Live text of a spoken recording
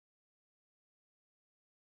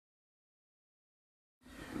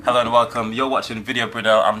Hello and welcome. You're watching Video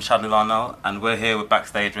Brunel. I'm Chadley Larnelle and we're here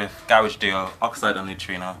backstage with garage duo Oxide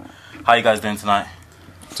Neutrino. How you guys doing tonight?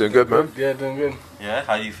 Doing good, man. Yeah, doing good. Yeah.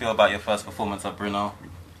 How do you feel about your first performance at Brunel?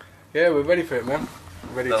 Yeah, we're ready for it, man.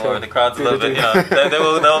 Ready Don't to worry, the crowd's a little bit. You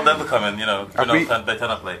know, they'll never come in. You know, Brunel they turn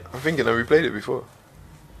up late. I'm thinking that we played it before.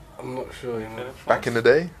 I'm not sure, you know. Back in the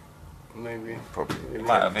day? Maybe. Probably. It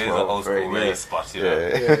might have. It is an old school really spot. You know.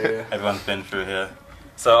 Yeah. Everyone's been through here.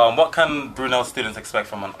 So, what can Brunel students expect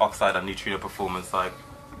from an Oxide and Neutrino performance? Like,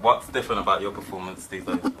 what's different about your performance these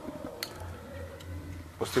days?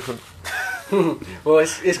 What's different? Well,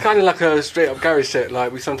 it's kind of like a straight up garage set.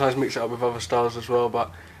 Like, we sometimes mix it up with other styles as well,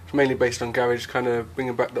 but it's mainly based on garage, kind of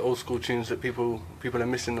bringing back the old school tunes that people are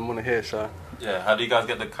missing and want to hear. So. Yeah, how do you guys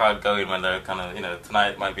get the crowd going when they're kind of, you know,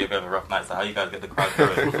 tonight might be a bit of a rough night, so how do you guys get the crowd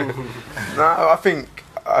going?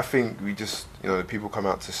 I think we just, you know, the people come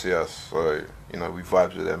out to see us, so, you know, we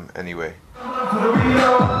vibes with them anyway. But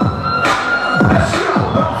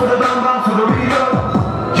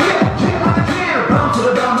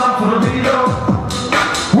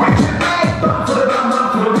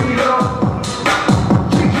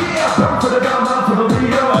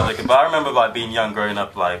I remember like being young, growing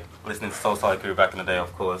up, like listening to Soul Solid Crew back in the day.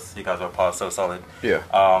 Of course, you guys were a part of Soul Solid. Yeah.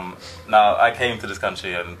 Now I came to this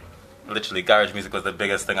country and literally garage music was the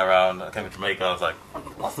biggest thing around. I came to Jamaica. I was like,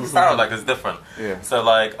 what's the sound? Like it's different. Yeah. So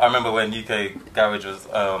like I remember when UK garage was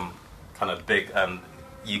kind of big, and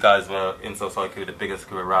you guys were in Soul Solid Crew, the biggest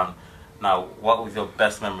crew around. Now, what was your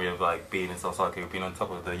best memory of like being in Soul Solid Crew, being on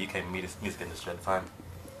top of the UK music industry at the time?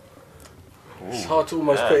 It's hard to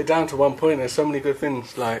almost put it down to one point. There's so many good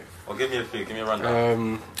things. Like, Well, give me a few. Give me a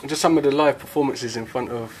rundown. just some of the live performances in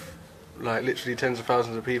front of, like, literally tens of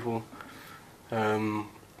thousands of people. Going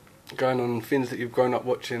on things that you've grown up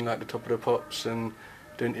watching, like the Top of the Pops, and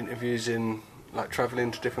doing interviews in, like,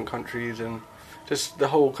 travelling to different countries, and just the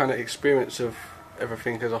whole kind of experience of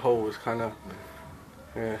everything as a whole was kind of,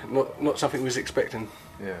 not something we was expecting.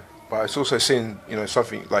 Yeah. But it's also seeing, you know,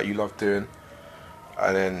 something like you love doing,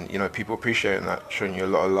 and then, you know, people appreciating that, showing you a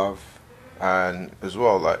lot of love, and as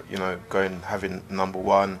well, like, you know, having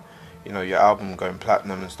 #1, you know, your album going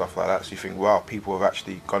platinum and stuff like that, so you think, wow, people have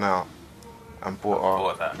actually gone out and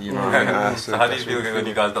bought that. You know, so how did you feel when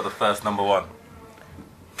you guys got the first #1?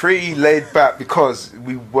 Pretty laid back, because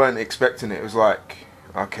we weren't expecting it. It was like,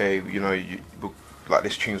 okay, you know, like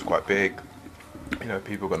this tune's quite big, you know,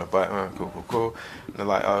 people are gonna buy it, cool. And they're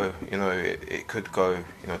like, oh, you know, it could go,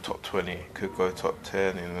 you know, top 20, it could go top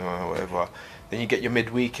 10, you know, whatever. Then you get your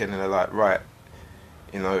mid-weekend and they're like, right,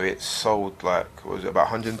 you know, it's sold like, what was it,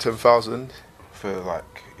 about 110,000 for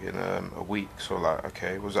like in a week. So like,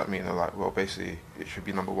 okay, what does that mean? They're like, well, basically it should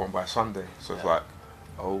be #1 by Sunday. So it's like,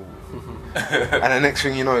 oh. And the next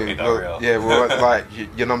thing you know, like you're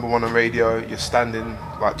 #1 on radio, you're standing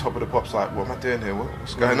like Top of the Pops, like, what am I doing here?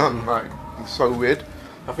 What's going on? Like, it's so weird.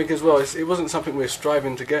 I think as well, it wasn't something we're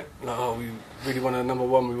striving to get. Like, oh, we really want a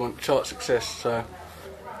 #1, we want chart success. So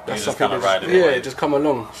that's just something kind of ride it. just come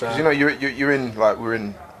along. So you know, you're in, like, we're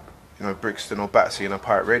in, you know, Brixton or Battersea in a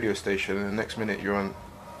pirate radio station, and the next minute you're on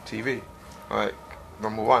TV, like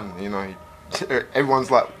 #1. You know,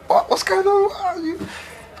 everyone's like, what's going on?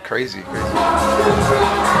 Crazy.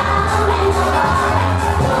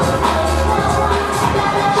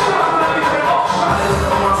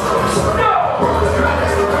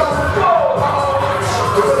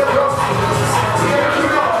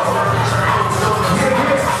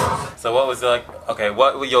 So what was like? Okay,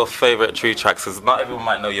 what were your favorite True tracks? Because not everyone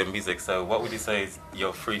might know your music. So what would you say is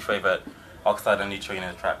your 3 favorite Oxide and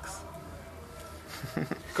Neutrino tracks?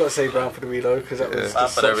 Got to say Bound for the Reload, because that was Bound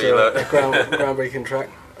just for the such Reload. a groundbreaking track.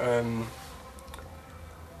 Don't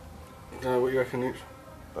know what you reckon, Nooch?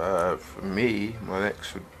 For me, my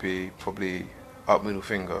next would be probably Up Middle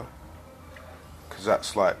Finger, because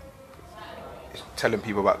that's like, it's telling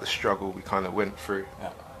people about the struggle we kind of went through,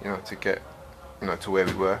 you know, to get, you know, to where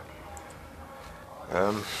we were.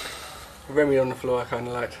 Remy on the Floor I kind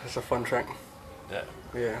of liked. It's a fun track.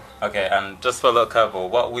 Yeah. Okay, and just for a little curveball,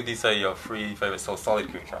 what would you say your 3 favorite Soul Solid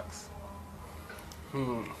Crew tracks?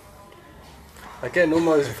 Again,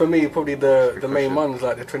 almost for me, probably the main question. ones,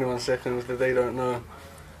 like the 21 Seconds, the They Don't Know.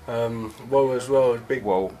 Whoa as well, big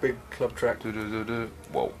club track.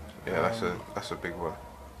 Whoa. Yeah, that's a big one.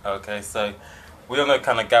 Okay, so we all know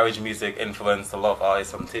kind of garage music influenced a lot of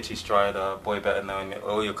artists, from Titchy Strider, Boy Better Known,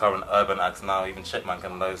 all your current urban acts now, even Chipmunk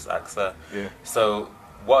and those acts there. Yeah. So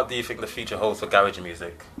what do you think the future holds for garage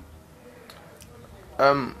music?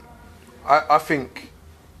 I think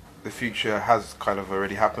the future has kind of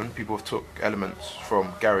already happened. People have took elements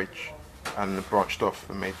from garage and branched off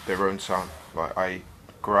and made their own sound, like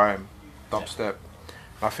grime, dubstep,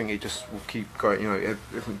 I think it just will keep going. You know,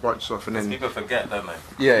 everything branches off, and then people forget, don't they?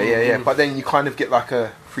 Yeah. But then you kind of get like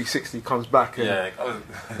a 360 comes back, and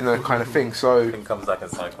you know, kind of thing. So it comes back in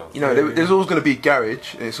cycles. You know, there's always going to be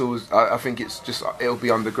garage. And it's always. I think it's just it'll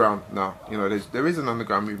be underground now. You know, there is an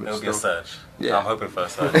underground movement. It'll be a surge. Yeah, I'm hoping for a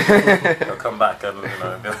surge. It'll come back and be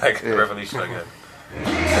like a revolution again.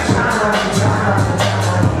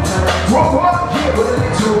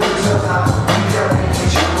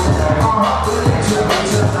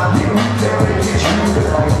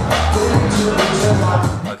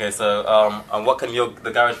 Okay, so and what can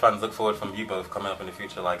the garage fans look forward from you both coming up in the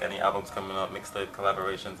future? Like any albums coming up, mixtape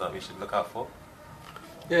collaborations that we should look out for?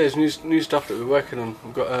 Yeah, there's new stuff that we're working on.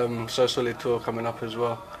 We've got So Solid tour coming up as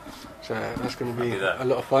well, so that's going to be a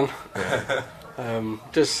lot of fun. We're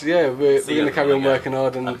going to carry on working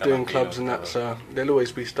hard and doing clubs and that, so there'll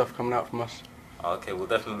always be stuff coming out from us. Okay, we'll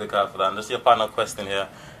definitely look out for that. And just your final question here,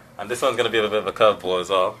 and this one's going to be a bit of a curveball as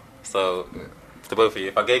well. So, to both of you,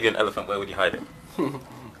 if I gave you an elephant, where would you hide it?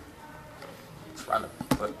 It's random.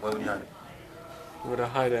 Where would you hide it? Where would I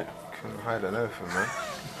hide it? Can't hide an elephant, man.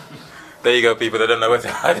 There you go, people. They don't know where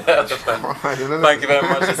to hide it. Thank you very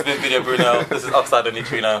much. This has been Video Brunel. This is Oxide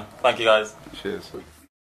Neutrino. Thank you, guys. Cheers.